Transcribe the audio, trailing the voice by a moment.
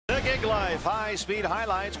League Life high-speed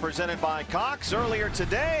highlights presented by Cox. Earlier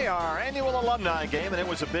today, our annual alumni game, and it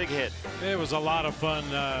was a big hit. It was a lot of fun.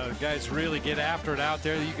 Guys really get after it out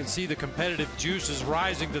there. You can see the competitive juices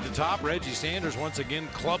rising to the top. Reggie Sanders once again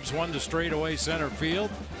clubs one to straightaway center field.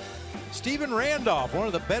 Steven Randolph, one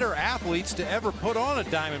of the better athletes to ever put on a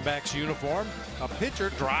Diamondbacks uniform. A pitcher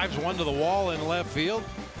drives one to the wall in left field.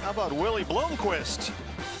 How about Willie Bloomquist?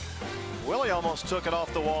 Willie almost took it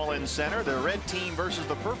off the wall in center. The red team versus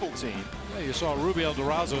the purple team. Yeah, you saw Rubio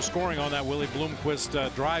Durazo scoring on that Willie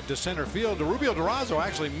Bloomquist drive to center field. Rubio Durazo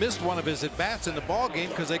actually missed one of his at-bats in the ball game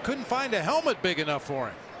because they couldn't find a helmet big enough for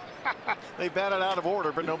him. They batted out of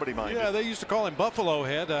order, but nobody minded. Yeah, they used to call him Buffalo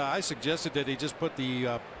Head. I suggested that he just put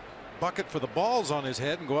the bucket for the balls on his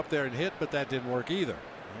head and go up there and hit, but that didn't work either.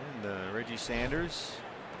 And Reggie Sanders,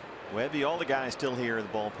 Webby, all the guys still here in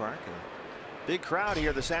the ballpark. Big crowd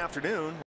here this afternoon.